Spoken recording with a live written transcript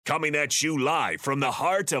Coming at you live from the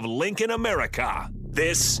heart of Lincoln, America.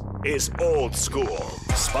 This is Old School.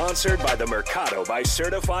 Sponsored by the Mercado by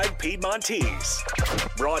Certified Piedmontese.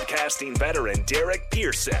 Broadcasting veteran Derek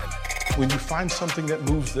Pearson. When you find something that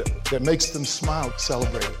moves them, that makes them smile,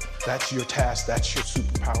 celebrate it. That's your task. That's your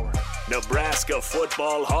superpower. Nebraska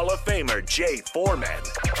Football Hall of Famer Jay Foreman.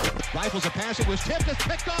 Rifles a pass. It was tipped. It's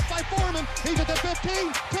picked off by Foreman. He's at the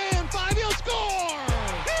 15, 10, 5. He'll score!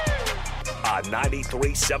 On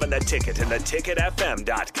 93.7 The Ticket and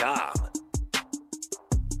theticketfm.com.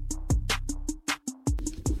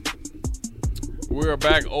 We're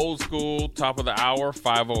back, Old School, top of the hour,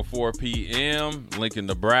 5:04 p.m. Lincoln,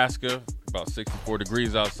 Nebraska. About 64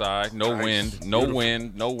 degrees outside. No wind.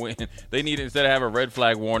 They need, instead of having a red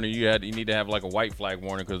flag warning, you need to have like a white flag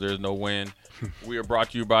warning because there's no wind. We are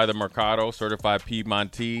brought to you by the Mercado, Certified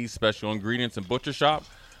Piedmontese, Special Ingredients and Butcher Shop,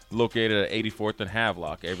 located at 84th and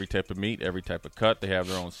Havelock. Every type of meat, every type of cut. They have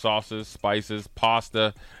their own sauces, spices,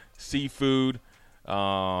 pasta, seafood,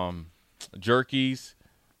 jerkies.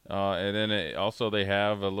 And then they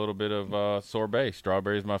have a little bit of sorbet.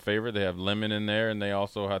 Strawberry is my favorite. They have lemon in there, and they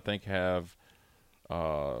also, I think, have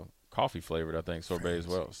coffee flavored, sorbet as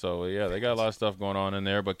well. So, yeah, they got a lot of stuff going on in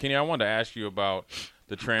there. But, Kenny, I wanted to ask you about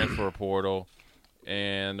the transfer portal.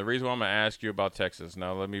 And the reason why I'm going to ask you about Texas,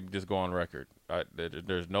 now let me just go on record.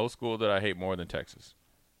 There's no school that I hate more than Texas,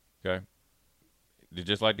 okay? They're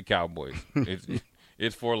just like the Cowboys.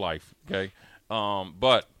 It's for life, okay?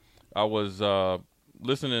 But I was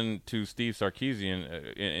listening to Steve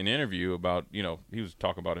Sarkisian in an interview about, he was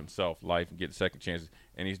talking about himself, life, and getting second chances.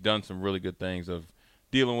 And he's done some really good things of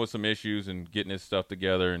dealing with some issues and getting his stuff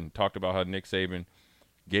together, and talked about how Nick Saban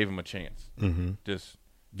gave him a chance. Mm-hmm.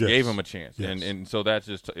 Gave him a chance. Yes. And so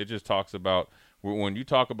it just talks about, when you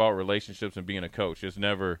talk about relationships and being a coach,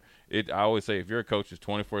 I always say, if you're a coach, it's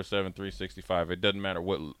 24/7, 365. It doesn't matter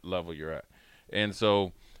what level you're at. And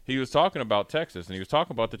so he was talking about Texas, and he was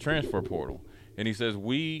talking about the transfer portal. And he says,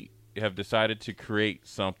 we have decided to create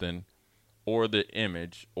something, or the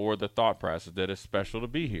image or the thought process, that is special to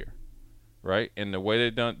be here, right? And the way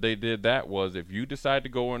they did that was, if you decide to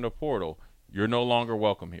go in the portal, you're no longer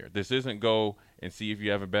welcome here. This isn't go and see if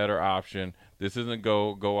you have a better option. This isn't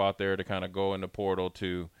go out there to kind of go in the portal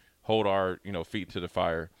to hold our feet to the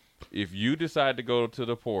fire. If you decide to go to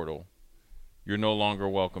the portal, you're no longer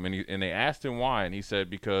welcome. And they asked him why, and he said,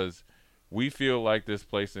 because we feel like this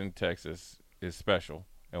place in Texas is special,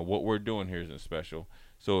 and what we're doing here isn't special.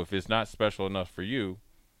 So if it's not special enough for you,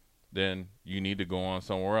 then you need to go on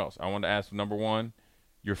somewhere else. I want to ask, number one,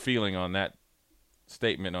 your feeling on that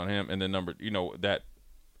statement on him, and then that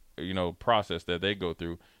process that they go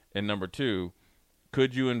through, and number two,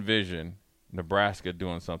 could you envision Nebraska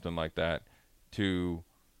doing something like that to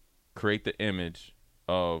create the image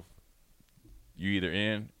of you either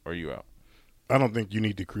in or you out? I don't think you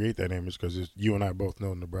need to create that image, because you and I both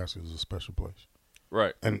know Nebraska is a special place,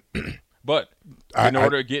 right? And but in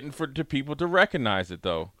order to people to recognize it,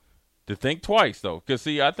 though, to think twice, though, because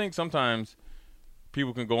see, I think sometimes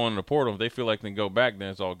people can go on the portal, if they feel like they can go back, then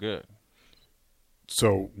it's all good.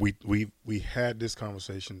 So we had this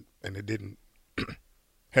conversation, and it didn't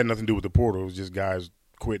had nothing to do with the portal. It was just guys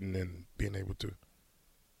quitting and being able to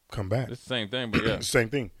come back. It's the same thing, but yeah, same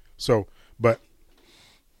thing. So, but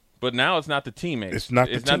now it's not the teammates. It's not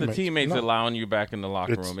the teammates allowing you back in the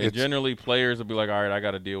locker room. And generally, players will be like, all right, I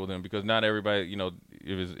got to deal with them, because not everybody,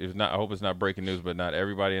 if not, I hope it's not breaking news, but not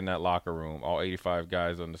everybody in that locker room, all 85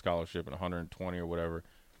 guys on the scholarship and 120 or whatever,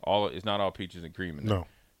 it's not all peaches and cream. No.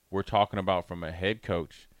 We're talking about from a head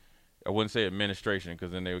coach. I wouldn't say administration,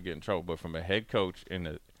 because then they would get in trouble, but from a head coach in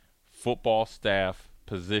the football staff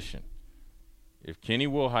position. If Kenny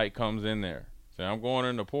Wilhite comes in there, say, I'm going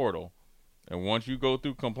in the portal, and once you go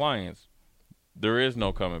through compliance, there is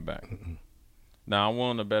no coming back. Mm-hmm. Now, I'm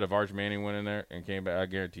willing to bet if Arch Manning went in there and came back, I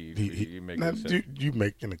guarantee you make you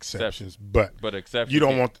making exceptions, but exceptions, you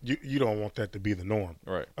don't want that to be the norm,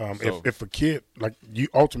 right? If a kid, like you,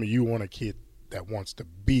 ultimately you want a kid that wants to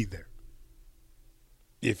be there.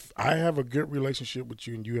 If I have a good relationship with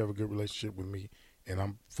you and you have a good relationship with me, and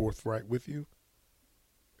I'm forthright with you,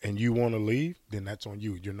 and you want to leave, then that's on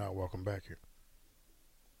you. You're not welcome back here.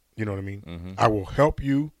 You know what I mean? Mm-hmm. I will help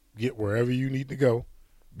you get wherever you need to go.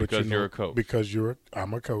 Because you're a coach. Because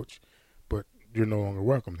I'm a coach, but you're no longer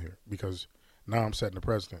welcome here, because now I'm setting the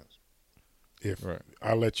precedence. If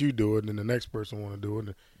I let you do it, then the next person want to do it.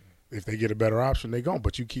 And if they get a better option, they go.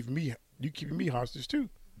 But you keeping me hostage too.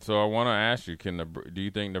 So I want to ask you: do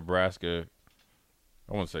you think Nebraska?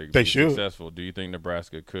 I won't say they should successful. Do you think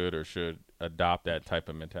Nebraska could or should adopt that type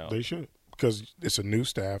of mentality? They should, because it's a new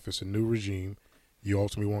staff, it's a new regime. You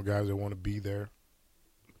ultimately want guys that want to be there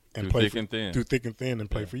and through play thick and thin. through thick and thin and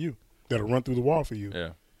play for you. That'll run through the wall for you.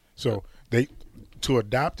 Yeah. So to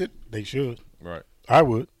adopt it, they should. Right. I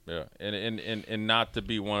would. Yeah, and not to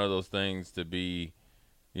be one of those things to be,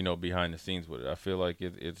 behind the scenes with it. I feel like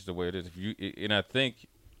it's the way it is. And I think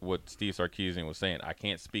what Steve Sarkisian was saying, I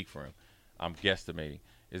can't speak for him, I'm guesstimating,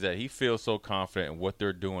 is that he feels so confident in what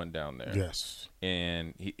they're doing down there. Yes.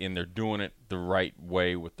 And they're doing it the right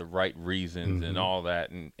way with the right reasons and all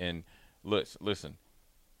that. And listen,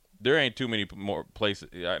 there ain't too many more places.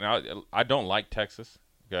 I don't like Texas,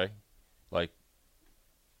 okay? Like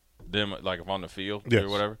them, like if on the field or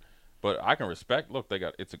whatever. But I can respect. Look,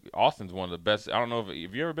 Austin's one of the best. I don't know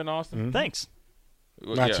if you ever been to Austin. Mm-hmm. Thanks.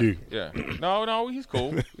 Not you. Yeah. No, he's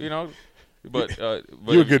cool. But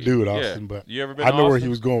you're a good dude, Austin. But you ever been? I to know Austin? where he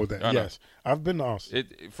was going with that. Yes, I've been to Austin.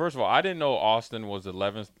 First of all, I didn't know Austin was at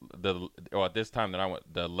this time that I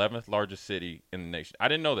went, the 11th largest city in the nation. I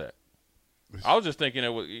didn't know that. I was just thinking it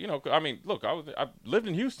was, I mean, look, I lived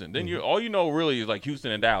in Houston. Then all really is like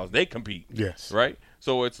Houston and Dallas. They compete. Yes. Right?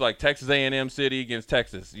 So it's like Texas A&M City against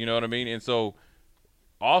Texas. You know what I mean? And so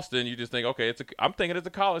Austin, you just think, okay, I'm thinking it's a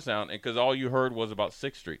college town because all you heard was about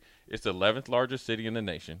 6th Street. It's the 11th largest city in the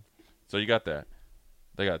nation. So you got that.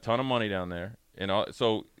 They got a ton of money down there. And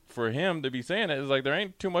so for him to be saying that, it's like there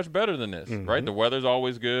ain't too much better than this, right? The weather's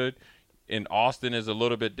always good. And Austin is a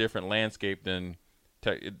little bit different landscape than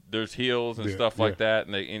there's hills and stuff like that,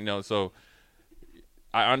 and they, so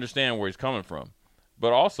I understand where he's coming from,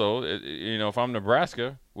 but also, if I'm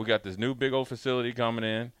Nebraska, we got this new big old facility coming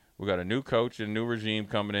in, we got a new coach and a new regime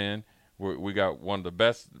coming in, we got one of the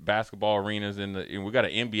best basketball arenas and we got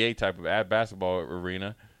an NBA type of basketball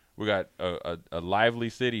arena, we got a lively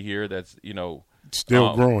city here that's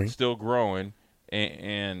still growing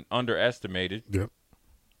and underestimated. Yep.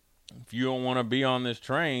 If you don't want to be on this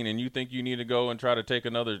train and you think you need to go and try to take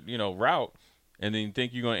another, route, and then you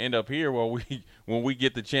think you're going to end up here when we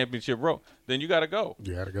get the championship road, then you got to go.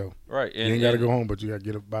 You got to go. Right. You ain't got to go home, but you got to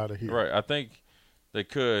get up out of here. Right. I think they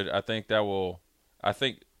could. I think that will. I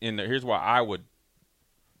think here's why I would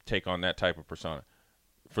take on that type of persona.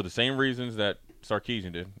 For the same reasons that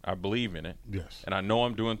Sarkisian did. I believe in it. Yes. And I know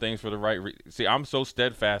I'm doing things for the right See, I'm so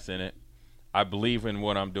steadfast in it. I believe in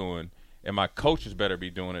what I'm doing. And my coaches better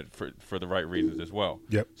be doing it for the right reasons as well.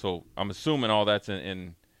 Yep. So I'm assuming all that's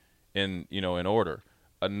in order.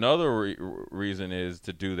 Another reason is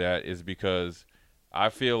to do that is because I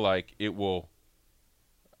feel like it will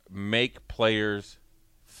make players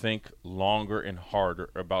think longer and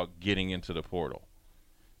harder about getting into the portal.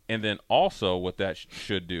 And then also what that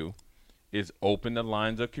should do is open the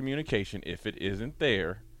lines of communication, if it isn't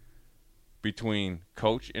there, between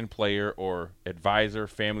coach and player, or advisor,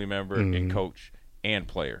 family member, and coach and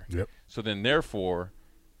player. Yep. So then, therefore,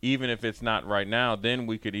 even if it's not right now, then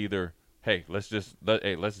we could either, hey, let's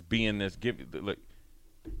be in this.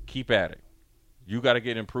 Keep at it. You got to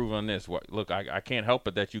get improved on this. Look, I can't help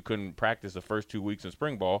it that you couldn't practice the first 2 weeks in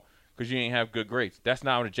spring ball because you ain't have good grades. That's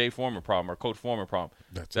not a Jay Foreman problem or Coach Foreman problem.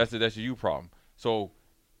 That's a you problem. So,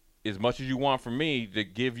 as much as you want from me to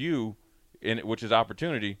give you, which is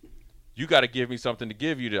opportunity, you got to give me something to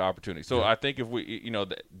give you the opportunity. So I think if we,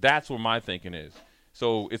 that's what my thinking is.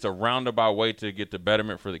 So it's a roundabout way to get the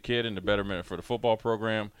betterment for the kid and the betterment for the football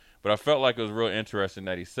program. But I felt like it was real interesting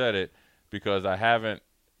that he said it because I haven't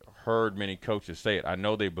heard many coaches say it. I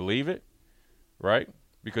know they believe it, right?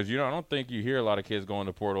 Because, I don't think you hear a lot of kids going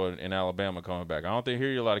to portal in Alabama coming back. I don't think you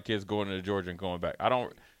hear a lot of kids going to Georgia and coming back. I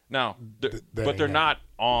don't – now, but they're not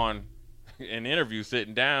on an interview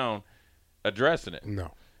sitting down addressing it.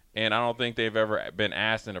 No. And I don't think they've ever been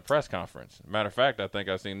asked in a press conference. Matter of fact, I think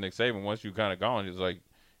I've seen Nick Saban, once you kind of gone, he's like,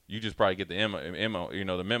 you just probably get the memo.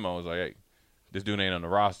 The memo is like, hey, this dude ain't on the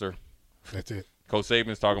roster. That's it. Coach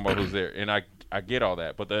Saban's talking about who's there. And I get all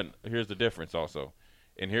that. But then here's the difference also.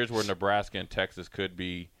 And here's where Nebraska and Texas could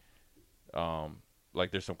be,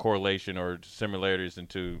 like there's some correlation or similarities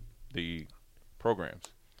into the programs.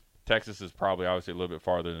 Texas is probably obviously a little bit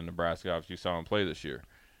farther than Nebraska. Obviously, you saw them play this year.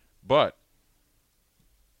 But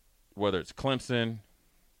whether it's Clemson,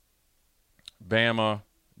 Bama,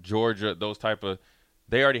 Georgia, those type of –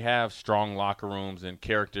 they already have strong locker rooms and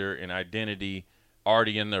character and identity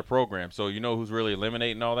already in their program. So you know who's really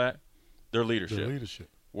eliminating all that? Their leadership.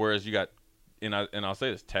 Whereas you got – and I'll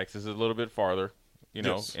say this, Texas is a little bit farther,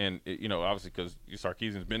 yes. And, obviously because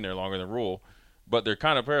Sarkisian's been there longer than Rule. But they're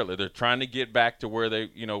kind of parallel. They're trying to get back to where they,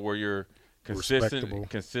 where you're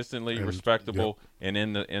consistently respectable and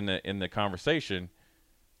in the conversation.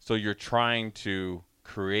 So you're trying to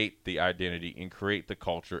create the identity and create the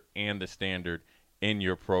culture and the standard in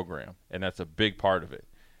your program, and that's a big part of it.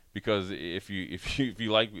 Because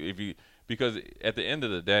because because at the end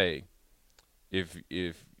of the day, if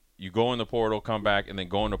you go in the portal, come back, and then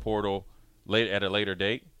go in the portal at a later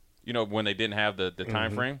date, when they didn't have the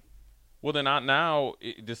time frame, well, then not now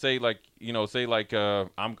to say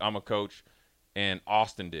I'm a coach and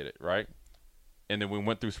Austin did it, right? And then we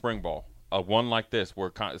went through spring ball. One like this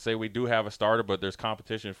where say we do have a starter, but there's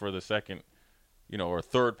competition for the second, or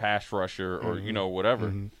third pass rusher or,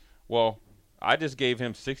 whatever. Well, I just gave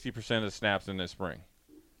him 60% of the snaps in this spring.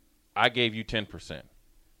 I gave you 10%.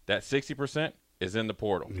 That 60% is in the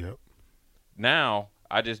portal. Yep. Now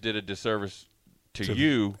I just did a disservice to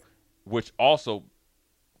you, which also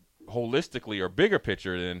holistically or bigger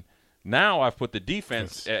picture than now I've put the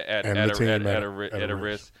defense at a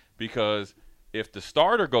risk because if the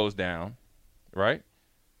starter goes down, right?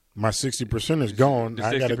 My 60% is gone. The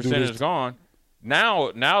 60% is gone.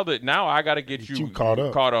 Now I got to get you caught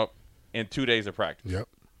up in 2 days of practice. Yep.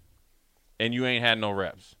 And you ain't had no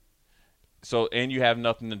reps. So and you have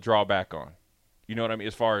nothing to draw back on. You know what I mean?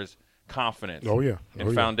 As far as confidence.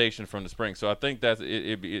 And foundation from the spring. So I think that's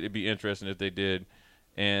it'd be interesting if they did.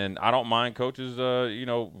 And I don't mind coaches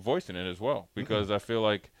voicing it as well because I feel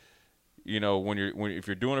like if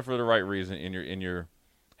you're doing it for the right reason and you're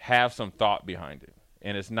have some thought behind it,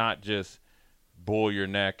 and it's not just bull your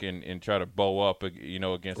neck and try to bow up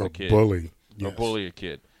against a kid, bully a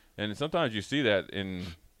kid. And sometimes you see that in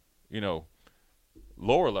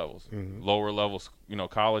lower levels,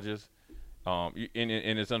 colleges. And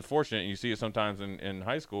it's unfortunate. You see it sometimes in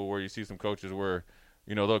high school where you see some coaches where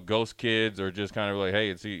they'll ghost kids or just kind of like,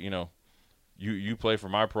 hey, you play for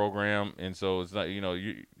my program, and so it's not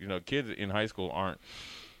kids in high school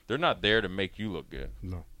they're not there to make you look good.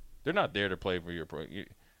 No, they're not there to play for your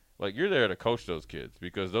you're there to coach those kids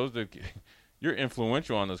because you're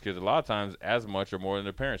influential on those kids a lot of times as much or more than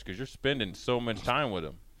their parents because you're spending so much time with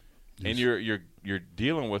them, and you're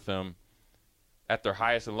dealing with them at their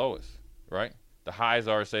highest and lowest, right? The highs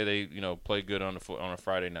are say they play good on a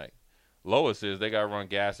Friday night. Lowest is they got to run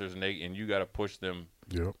gassers and you got to push them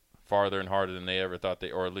farther and harder than they ever thought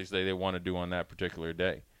or at least they want to do on that particular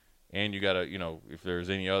day. And you got to if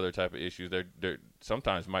there's any other type of issues, they're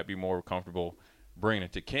sometimes might be more comfortable bringing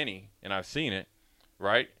it to Kenny, and I've seen it,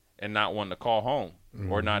 right, and not wanting to call home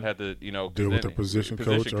or not have to deal with the position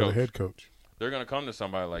coach or the head coach. They're going to come to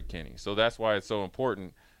somebody like Kenny. So that's why it's so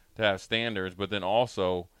important to have standards, but then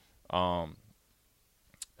also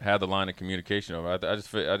have the line of communication over.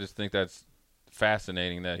 I just think that's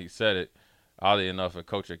fascinating that he said it. Oddly enough, a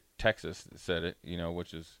coach at Texas said it,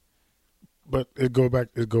 which is. But it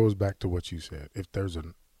goes back to what you said. If there's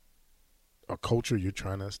a culture you're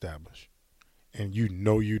trying to establish, and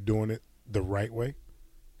you're doing it the right way,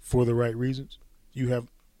 for the right reasons, you have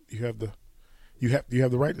the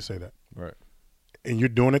right to say that. Right. And you're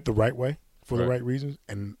doing it the right way for the right reasons,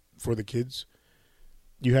 and for the kids,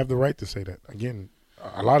 you have the right to say that. Again,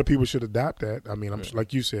 a lot of people should adopt that. I mean,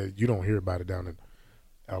 like you said, you don't hear about it down in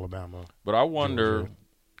Alabama. But I wonder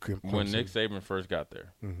when Nick Saban first got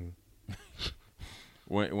there,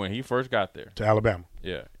 when he first got there to Alabama,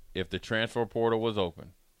 if the transfer portal was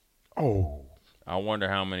open, I wonder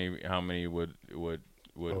how many would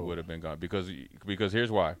have been gone because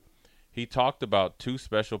here's why. He talked about two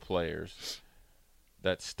special players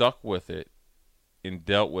that stuck with it and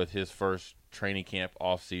dealt with his first training camp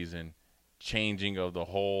offseason changing of the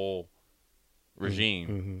whole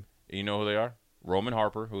regime. You know who they are? Roman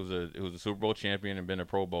Harper, who's a Super Bowl champion and been a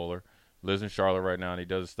Pro Bowler, lives in Charlotte right now, and he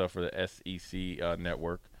does stuff for the SEC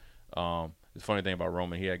network. The funny thing about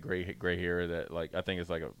Roman, he had gray hair that I think it's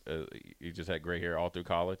he just had gray hair all through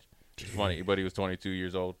college. It's funny, but he was 22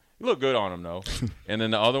 years old. He looked good on him though. And then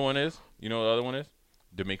the other one is,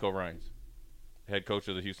 DeMeco Ryans, head coach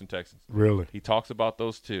of the Houston Texans. Really? He talks about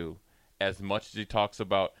those two as much as he talks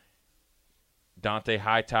about Dante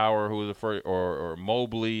Hightower, who was a first, or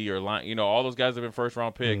Mobley, or all those guys have been first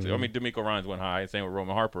round picks. I mean, DeMeco Ryans went high, and same with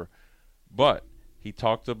Roman Harper. But he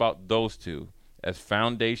talks about those two as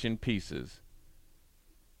foundation pieces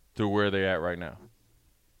to where they're at right now.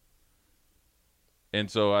 And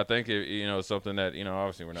so I think something that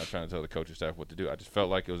obviously we're not trying to tell the coaching staff what to do. I just felt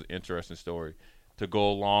like it was an interesting story to go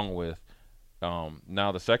along with.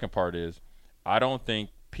 Now the second part is I don't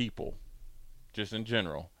think people, just in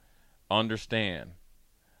general, understand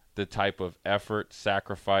the type of effort,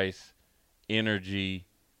 sacrifice, energy,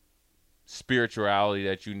 spirituality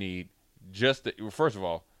that you need first of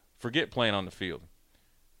all, forget playing on the field.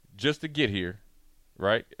 Just to get here,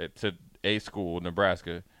 right, to a school,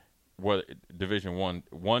 Nebraska, whether Division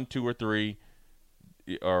 1, 2, or 3,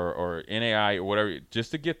 or NAI or whatever,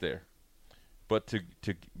 just to get there. But to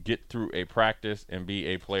get through a practice and be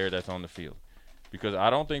a player that's on the field. because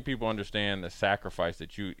I don't think people understand the sacrifice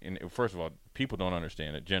that you – and first of all, people don't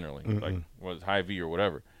understand it generally, like whether it's high V or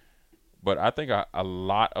whatever. But I think a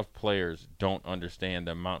lot of players don't understand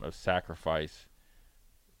the amount of sacrifice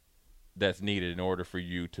that's needed in order for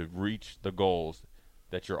you to reach the goals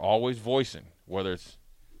that you're always voicing, whether it's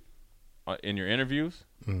in your interviews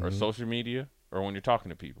or social media or when you're talking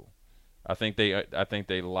to people. I think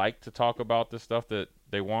they like to talk about the stuff that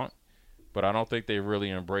they want, but I don't think they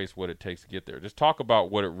really embrace what it takes to get there. Just talk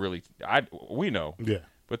about what it really we know. Yeah.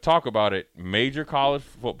 But talk about it, major college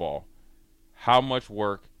football, how much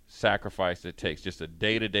work, sacrifice it takes, just a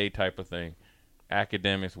day-to-day type of thing,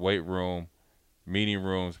 academics, weight room, meeting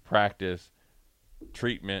rooms, practice,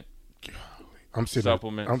 treatment,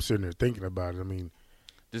 supplements. I'm sitting there thinking about it. I mean,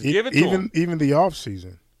 just give it to them. Even the off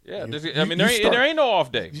season. Yeah, there ain't no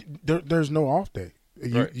off day. There's no off day.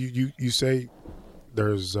 Right. You say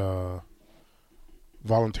there's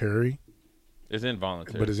voluntary. It's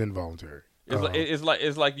involuntary. But it's involuntary.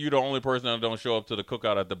 It's like you the only person that don't show up to the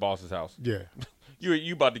cookout at the boss's house. Yeah.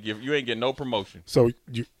 You about to you ain't getting no promotion. So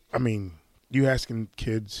you asking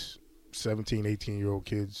kids, 17, 18-year-old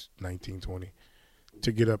kids, 19, 20,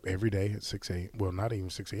 to get up every day at 6 a.m. Well, not even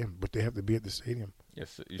 6 a.m., but they have to be at the stadium at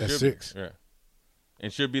 6. Yeah.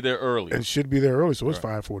 And should be there early. So it's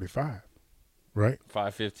 5:45, right?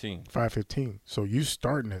 5:15. 5:15. So you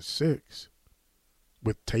starting at 6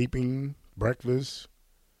 with taping, breakfast.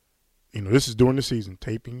 This is during the season,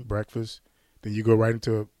 taping, breakfast. Then you go right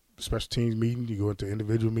into a special teams meeting. You go into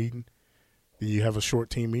individual meeting. Then you have a short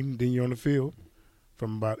team meeting. Then you're on the field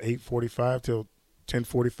from about 8:45 till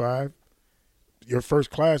 10:45. Your first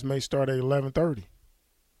class may start at 11:30.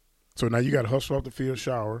 So now you got to hustle off the field,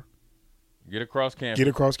 shower. Get across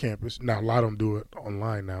campus. Now, a lot of them do it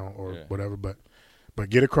online now or whatever, but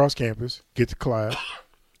get across campus, get to class.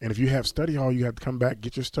 And if you have study hall, you have to come back,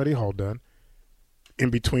 get your study hall done in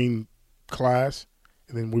between class,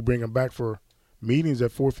 and then we bring them back for meetings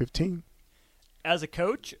at 4:15. As a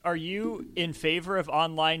coach, are you in favor of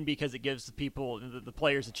online because it gives the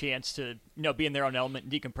players a chance to be in their own element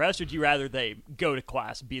and decompress, or do you rather they go to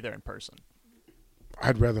class, be there in person?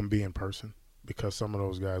 I'd rather them be in person because some of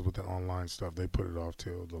those guys with the online stuff, they put it off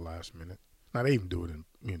till the last minute. Now, they even do it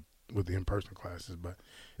with the in-person classes, but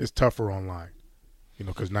it's tougher online,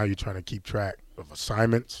 because now you're trying to keep track of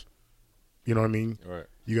assignments. You know what I mean? Right.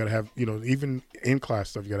 You got to have, even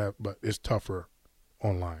in-class stuff you got to have, but it's tougher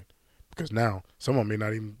online because now someone may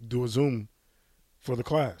not even do a Zoom for the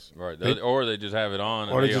class. Right. Or they just have it on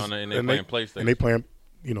and they playing PlayStation. And they playing,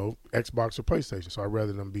 Xbox or PlayStation. So I'd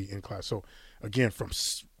rather them be in class. So, again, from,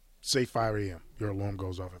 say, 5 a.m., your alarm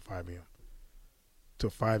goes off at 5 a.m. till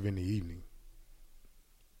 5 in the evening,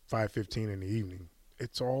 5:15 in the evening.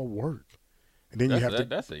 It's all work. And then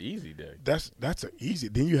that's an easy day. That's an easy.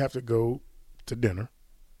 Then you have to go to dinner.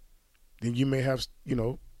 Then you may have,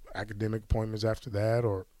 academic appointments after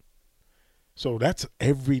that so that's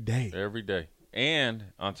every day. Every day. And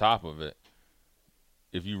on top of it,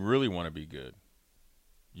 if you really want to be good,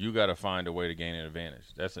 you got to find a way to gain an advantage.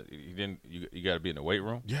 You got to be in the weight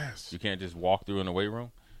room. Yes. You can't just walk through in the weight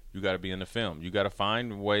room. You got to be in the film. You got to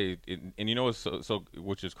find a way, what's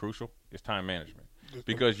which is crucial? It's time management.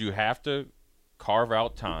 Because you have to carve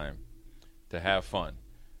out time to have fun.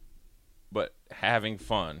 But having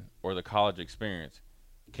fun or the college experience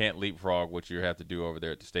can't leapfrog what you have to do over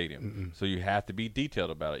there at the stadium. Mm-mm. So you have to be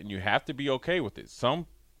detailed about it, and you have to be okay with it. Some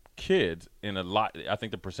kids I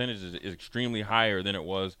think the percentage is extremely higher than it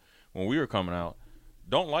was when we were coming out,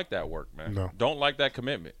 don't like that work, man. No. Don't like that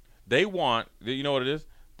commitment. They want, you know what it is?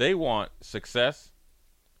 They want success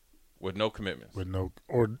with no commitments.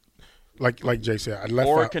 Or like Jay said, I left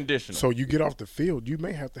or out. Conditional. So you get off the field, you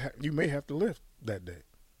may have to lift that day.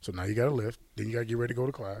 So now you got to lift. Then you got to get ready to go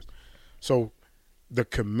to class. So the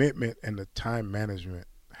commitment and the time management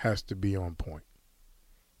has to be on point.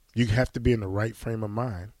 You have to be in the right frame of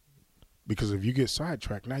mind because if you get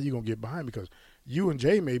sidetracked, now you're going to get behind because you and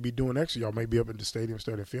Jay may be doing extra. Y'all may be up at the stadium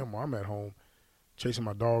studying film while I'm at home chasing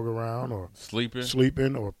my dog around or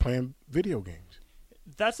sleeping or playing video games.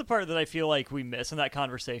 That's the part that I feel like we miss in that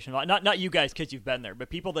conversation. Not you guys because you've been there, but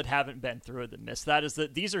people that haven't been through it that miss that is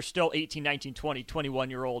that these are still 18, 19, 20,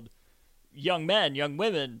 21-year-old young men, young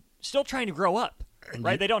women still trying to grow up,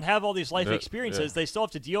 right? They don't have all these life experiences. They still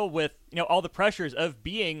have to deal with all the pressures of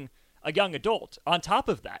being a young adult. On top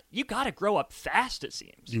of that, you got to grow up fast, it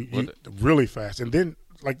seems. Really fast. And then,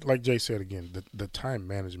 like Jay said again, the time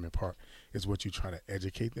management part is what you try to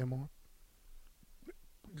educate them on.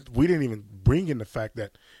 We didn't even bring in the fact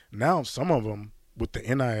that now some of them with the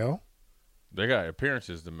NIL, they got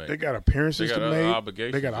appearances to make. They got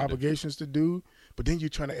obligations to do. But then you're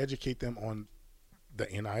trying to educate them on the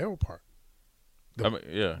NIL part.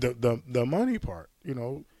 Yeah. The money part. You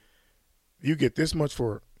know, you get this much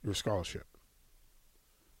for your scholarship.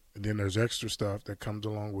 And then there's extra stuff that comes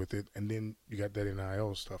along with it, and then you got that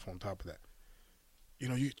NIL stuff on top of that. You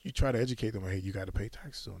know, you try to educate them, hey, you got to pay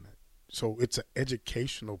taxes on that. So it's an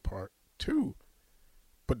educational part too.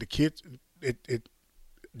 But the kids,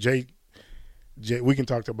 Jay, we can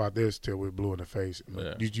talk about this till we're blue in the face.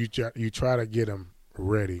 Yeah. You try to get them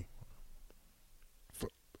ready,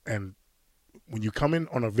 and when you come in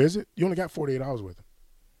on a visit, you only got 48 hours with them.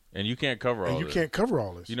 And you can't cover all this. And you can't cover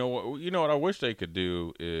all this. You know what I wish they could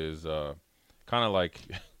do is kind of like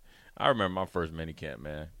I remember my first mini camp,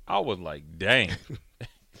 man. I was like, dang.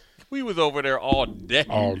 We was over there all day.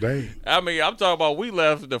 All day. I mean, I'm talking about we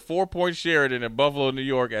left the 4 Point Sheridan in Buffalo, New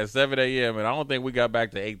York at 7 a.m., and I don't think we got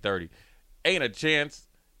back to 8:30. Ain't a chance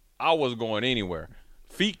I was going anywhere.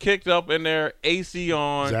 Feet kicked up in there, AC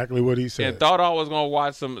on. Exactly what he said. And thought I was going to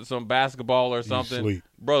watch some basketball or something. Sleep.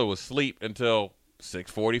 Brother was asleep until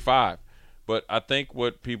 6:45. But I think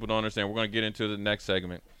what people don't understand, we're going to get into the next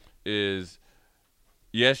segment, is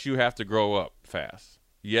yes, you have to grow up fast.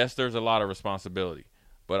 Yes, there's a lot of responsibility.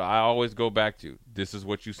 But I always go back to, this is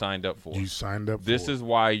what you signed up for. You signed up for this is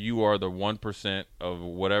why you are the 1% of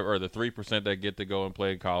whatever, or the 3% that get to go and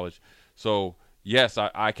play in college. So, yes,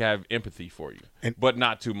 I can have empathy for you, but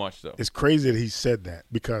not too much, though. It's crazy that he said that,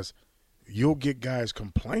 because you'll get guys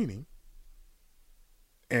complaining,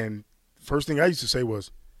 and first thing I used to say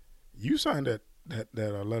was, you signed that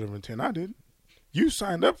letter of intent. I didn't. You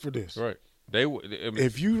signed up for this. Right.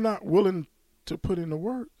 If you're not willing to put in the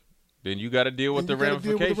work, then you got to deal with the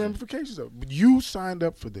ramifications. of it. You signed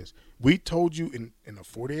up for this. We told you in a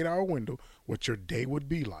 48-hour window what your day would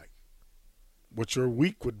be like, what your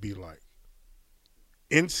week would be like.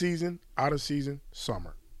 In season, out of season,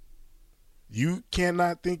 summer. You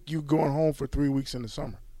cannot think you going home for 3 weeks in the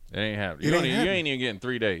summer. It ain't happening. You ain't even getting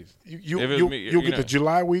 3 days. You'll get the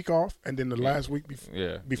July week off, and then the last week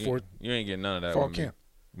before. You ain't getting none of that. Fall camp.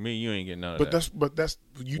 Me, you ain't getting none of that. But that's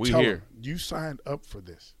you tell them you signed up for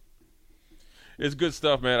this. It's good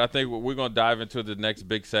stuff, man. I think we're going to dive into the next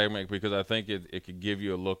big segment, because I think it could give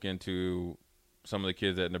you a look into some of the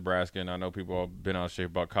kids at Nebraska. And I know people have been out of shape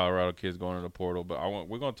about Colorado kids going to the portal, but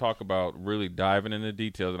we're going to talk about really diving into the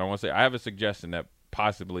details. And I want to say I have a suggestion that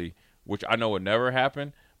possibly, which I know would never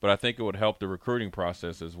happen, but I think it would help the recruiting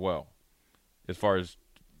process as well. As far as,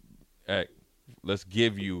 let's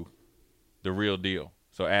give you the real deal.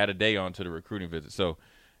 So add a day on to the recruiting visit. So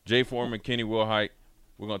Jay Foreman, Kenny Wilhite,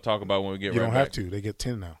 we're going to talk about when we get right back. You don't have to. They get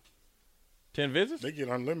 10 now. 10 visits? They get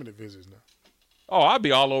unlimited visits now. Oh, I'd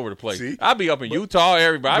be all over the place. See? I'd be up in Utah,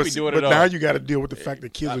 everybody. I'd be doing it all. But now you got to deal with the fact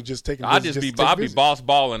that kids are just taking visits. I'd be boss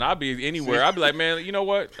balling. I'd be anywhere. See? I'd be like, man, you know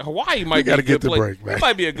what? Hawaii might be a good place. Break, man. It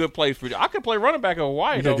might be a good place for you. I could play running back in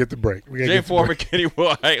Hawaii. We got to get the break. Jay Foreman, Kenny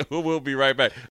White, we'll be right back.